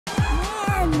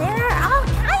fun! There are all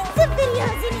kinds of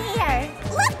videos in here!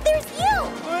 Look, there's you!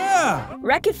 Oh, yeah!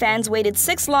 Wreck-It fans waited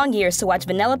 6 long years to watch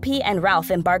Venellope and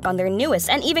Ralph embark on their newest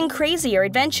and even crazier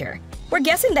adventure. We're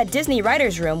guessing that Disney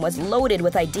Writers' Room was loaded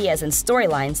with ideas and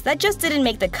storylines that just didn't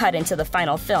make the cut into the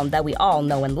final film that we all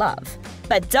know and love.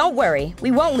 But don't worry, we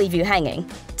won't leave you hanging.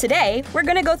 Today, we're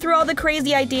gonna go through all the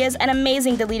crazy ideas and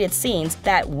amazing deleted scenes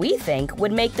that we think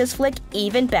would make this flick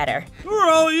even better. Who are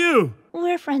all you?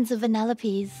 We're friends of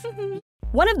Venellope's.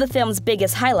 One of the film's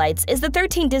biggest highlights is the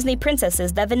 13 Disney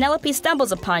princesses that Venellope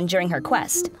stumbles upon during her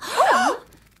quest.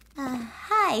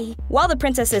 Hi. While the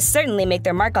princesses certainly make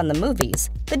their mark on the movies,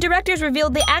 the directors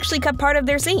revealed they actually cut part of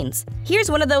their scenes. Here's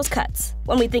one of those cuts.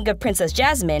 When we think of Princess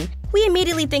Jasmine, we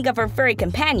immediately think of her furry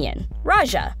companion,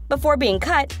 Raja. Before being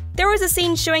cut, there was a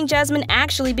scene showing Jasmine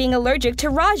actually being allergic to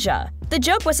Raja. The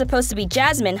joke was supposed to be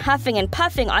Jasmine huffing and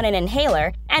puffing on an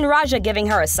inhaler and Raja giving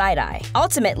her a side-eye.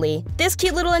 Ultimately, this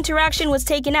cute little interaction was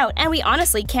taken out and we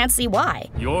honestly can't see why.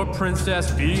 Your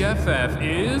princess BFF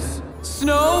is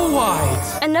Snow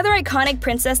White! Another iconic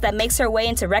princess that makes her way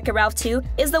into Wreck-It Ralph 2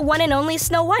 is the one and only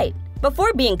Snow White.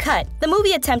 Before being cut, the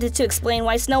movie attempted to explain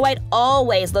why Snow White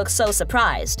always looks so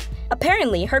surprised.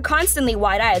 Apparently, her constantly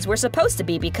wide eyes were supposed to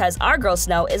be because our girl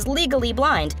Snow is legally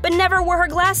blind, but never wore her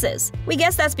glasses. We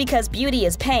guess that's because beauty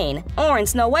is pain, or in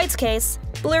Snow White's case,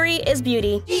 blurry is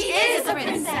beauty. She is a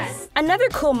princess! Another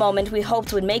cool moment we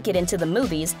hoped would make it into the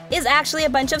movies is actually a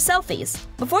bunch of selfies.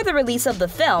 Before the release of the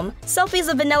film, selfies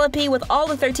of Venellope with all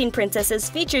the 13 princesses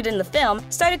featured in the film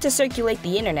started to circulate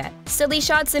the internet. Silly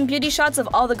shots and beauty shots of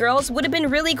all the girls would have been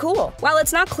really cool. While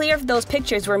it's not clear if those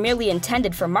pictures were merely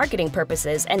intended for marketing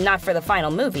purposes and not for the final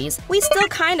movies, we still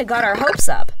kinda got our hopes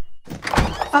up.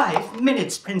 5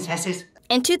 minutes, princesses.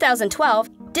 In 2012,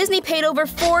 Disney paid over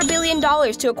 $4 billion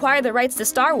to acquire the rights to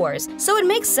Star Wars, so it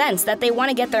makes sense that they want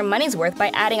to get their money's worth by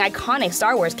adding iconic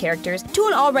Star Wars characters to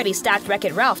an already stacked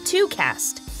Wreck-It Ralph 2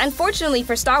 cast. Unfortunately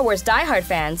for Star Wars diehard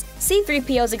fans,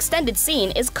 C-3PO's extended scene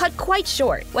is cut quite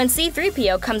short. When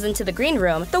C-3PO comes into the green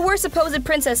room, the worst supposed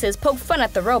princesses poke fun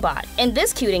at the robot. In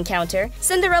this cute encounter,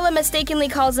 Cinderella mistakenly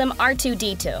calls him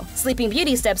R2-D2. Sleeping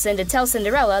Beauty steps in to tell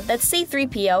Cinderella that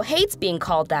C-3PO hates being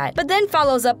called that, but then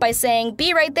follows up by saying,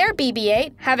 "Be right there,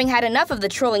 BB-8." Having had enough of the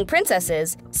trolling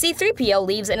princesses, C-3PO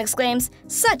leaves and exclaims,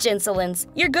 "Such insolence!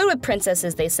 You're good with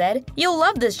princesses," they said. "You'll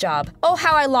love this job. Oh,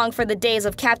 how I long for the days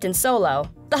of Captain Solo."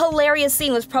 The hilarious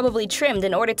scene was probably trimmed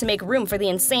in order to make room for the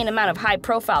insane amount of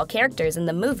high-profile characters in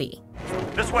the movie.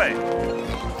 This way.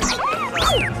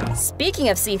 Speaking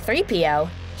of C-3PO,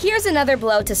 here's another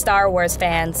blow to Star Wars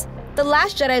fans. The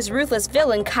Last Jedi's ruthless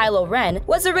villain Kylo Ren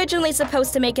was originally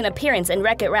supposed to make an appearance in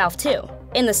Wreck-It Ralph 2.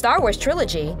 In the Star Wars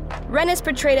trilogy, Ren is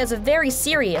portrayed as a very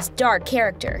serious, dark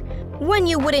character, one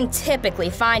you wouldn't typically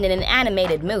find in an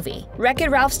animated movie. Wreck-It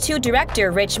Ralph's 2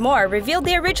 director, Rich Moore, revealed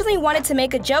they originally wanted to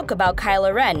make a joke about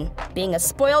Kylo Ren being a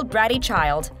spoiled, bratty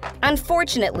child.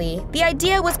 Unfortunately, the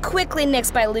idea was quickly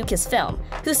nixed by Lucasfilm,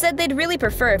 who said they'd really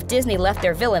prefer if Disney left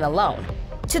their villain alone.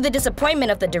 To the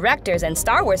disappointment of the directors and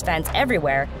Star Wars fans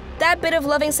everywhere, that bit of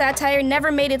loving satire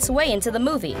never made its way into the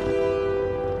movie.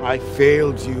 I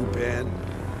failed you, Ben.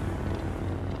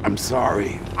 I'm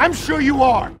sorry. I'm sure you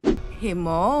are. Hey,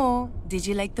 Mo, did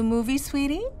you like the movie,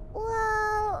 sweetie?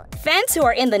 Well... Fans who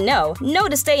are in the know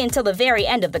to stay until the very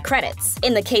end of the credits.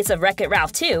 In the case of Wreck-It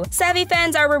Ralph 2, savvy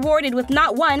fans are rewarded with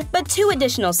not 1, but 2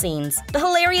 additional scenes. The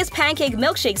hilarious pancake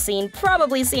milkshake scene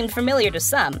probably seemed familiar to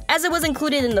some, as it was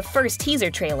included in the first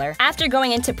teaser trailer. After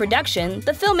going into production,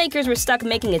 the filmmakers were stuck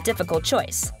making a difficult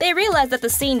choice. They realized that the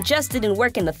scene just didn't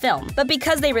work in the film, but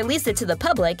because they released it to the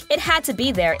public, it had to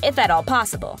be there if at all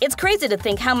possible. It's crazy to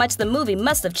think how much the movie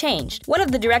must have changed. One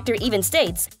of the director even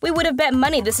states, "We would have bet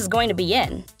money this is going to be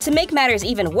in." To make matters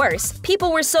even worse,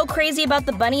 people were so crazy about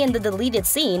the bunny in the deleted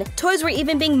scene, toys were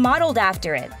even being modeled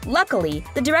after it. Luckily,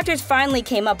 the directors finally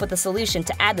came up with a solution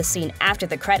to add the scene after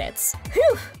the credits.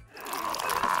 Whew!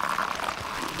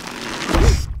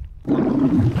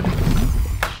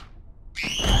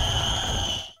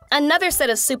 Another set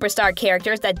of superstar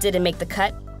characters that didn't make the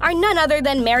cut are none other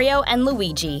than Mario and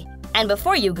Luigi. And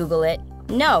before you Google it,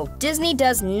 no, Disney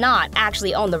does not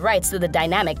actually own the rights to the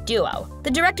dynamic duo.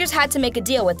 The directors had to make a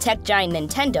deal with tech giant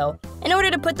Nintendo in order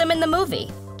to put them in the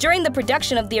movie. During the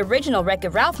production of the original Wreck-It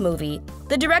Ralph movie,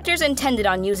 the directors intended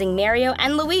on using Mario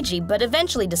and Luigi but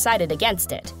eventually decided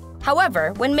against it.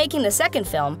 However, when making the second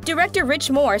film, director Rich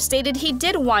Moore stated he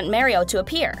did want Mario to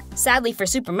appear. Sadly for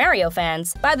Super Mario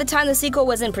fans, by the time the sequel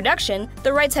was in production,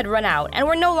 the rights had run out and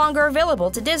were no longer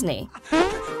available to Disney.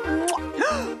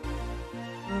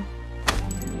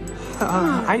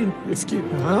 Excuse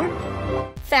me, huh?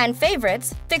 Fan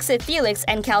favorites, Fix-It Felix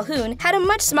and Calhoun had a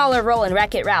much smaller role in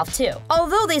Wreck-It Ralph too.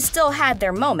 Although they still had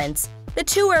their moments, the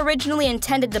two were originally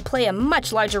intended to play a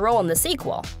much larger role in the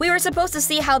sequel. We were supposed to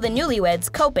see how the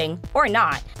newlyweds coping, or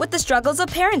not, with the struggles of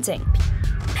parenting.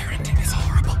 Parenting is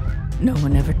horrible. No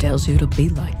one ever tells you to be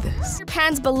like this. Peter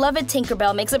Pan's beloved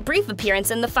Tinkerbell makes a brief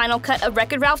appearance in the final cut of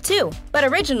Wreck-It Ralph 2, but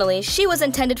originally she was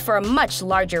intended for a much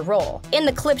larger role. In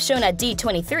the clip shown at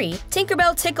D23,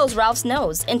 Tinkerbell tickles Ralph's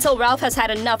nose until Ralph has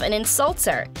had enough and insults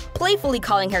her, playfully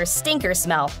calling her stinker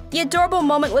smell. The adorable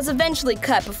moment was eventually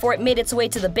cut before it made its way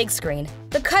to the big screen.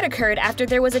 The cut occurred after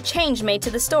there was a change made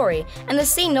to the story, and the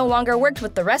scene no longer worked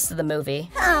with the rest of the movie.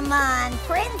 Come on,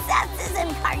 princesses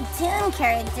and cartoon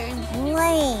characters,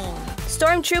 lame.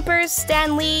 Stormtroopers,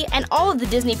 Stan Lee, and all of the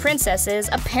Disney princesses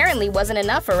apparently wasn't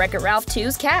enough for Wreck-It Ralph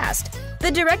 2's cast. The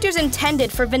directors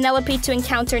intended for Venellope to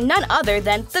encounter none other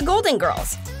than the Golden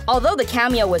Girls. Although the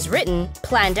cameo was written,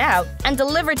 planned out, and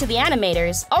delivered to the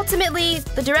animators, ultimately,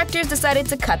 the directors decided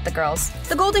to cut the girls.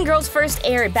 The Golden Girls first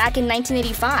aired back in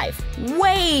 1985,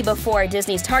 way before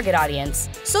Disney's target audience,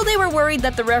 so they were worried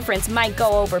that the reference might go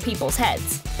over people's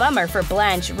heads. Bummer for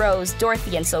Blanche, Rose,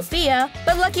 Dorothy, and Sophia,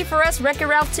 but lucky for us, Wreck-It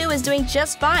Ralph 2 is doing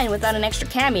just fine without an extra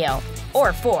cameo.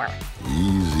 Or 4.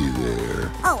 Easy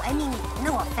there. Oh, I mean,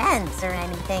 no offense or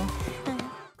anything.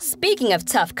 Speaking of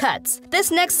tough cuts, this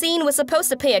next scene was supposed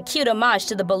to pay a cute homage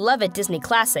to the beloved Disney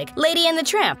classic, Lady and the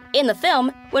Tramp. In the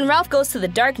film, when Ralph goes to the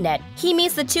darknet, he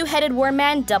meets the two-headed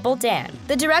worm-man Double Dan.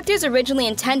 The directors originally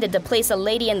intended to place a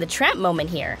Lady and the Tramp moment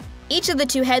here. Each of the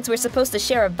two heads were supposed to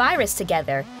share a virus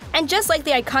together, and just like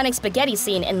the iconic spaghetti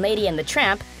scene in Lady and the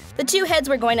Tramp, the two heads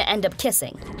were going to end up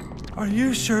kissing. Are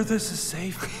you sure this is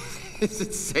safe? Is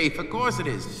it safe? Of course it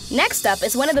is. Next up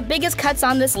is one of the biggest cuts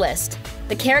on this list.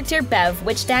 The character Bev,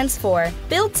 which stands for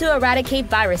Built to Eradicate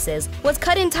Viruses, was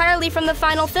cut entirely from the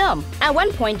final film. At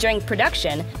one point during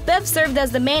production, Bev served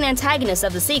as the main antagonist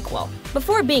of the sequel.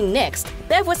 Before being nixed,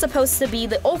 Bev was supposed to be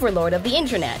the overlord of the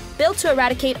internet, built to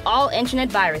eradicate all internet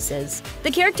viruses.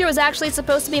 The character was actually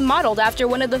supposed to be modeled after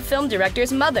one of the film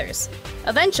director's mothers.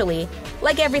 Eventually,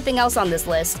 like everything else on this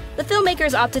list, the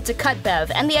filmmakers opted to cut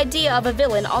Bev and the idea of a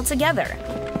villain altogether.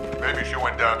 Maybe she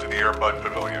went down to the Airbud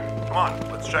Pavilion. Come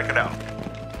on, let's check it out.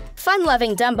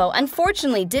 Fun-loving Dumbo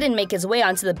unfortunately didn't make his way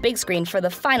onto the big screen for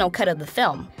the final cut of the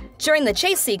film. During the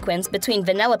chase sequence between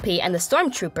Venellope and the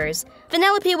Stormtroopers,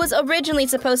 Venellope was originally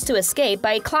supposed to escape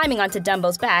by climbing onto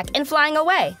Dumbo's back and flying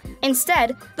away.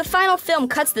 Instead, the final film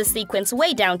cuts this sequence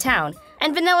way downtown,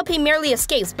 and Venellope merely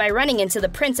escapes by running into the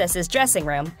princess's dressing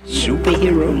room.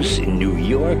 Superheroes in New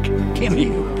York? Give me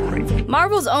a break.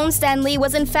 Marvel's own Stan Lee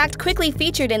was in fact quickly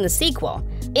featured in the sequel.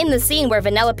 In the scene where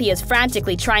Venellope is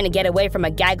frantically trying to get away from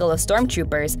a gaggle of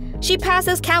stormtroopers, she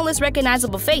passes countless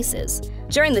recognizable faces.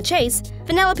 During the chase,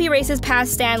 Venellope races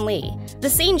past Stan Lee. The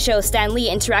scene shows Stan Lee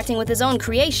interacting with his own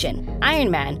creation,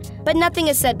 Iron Man, but nothing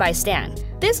is said by Stan.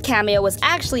 This cameo was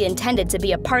actually intended to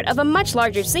be a part of a much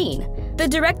larger scene. The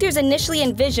directors initially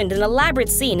envisioned an elaborate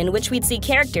scene in which we'd see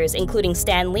characters including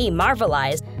Stan Lee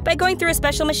marvelized by going through a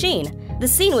special machine. The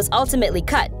scene was ultimately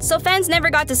cut, so fans never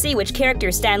got to see which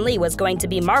character Stan Lee was going to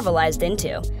be marvelized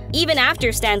into. Even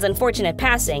after Stan's unfortunate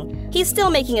passing, he's still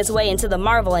making his way into the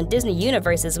Marvel and Disney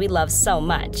universes we love so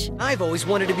much. I've always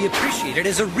wanted to be appreciated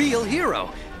as a real hero.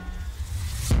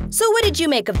 So what did you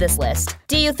make of this list?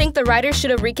 Do you think the writers should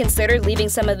have reconsidered leaving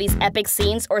some of these epic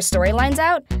scenes or storylines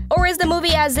out? Or is the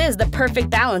movie as is the perfect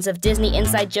balance of Disney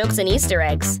inside jokes and Easter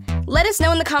eggs? Let us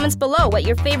know in the comments below what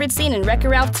your favorite scene in Wreck-It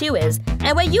Ralph 2 is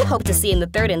and what you hope to see in the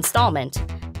third installment.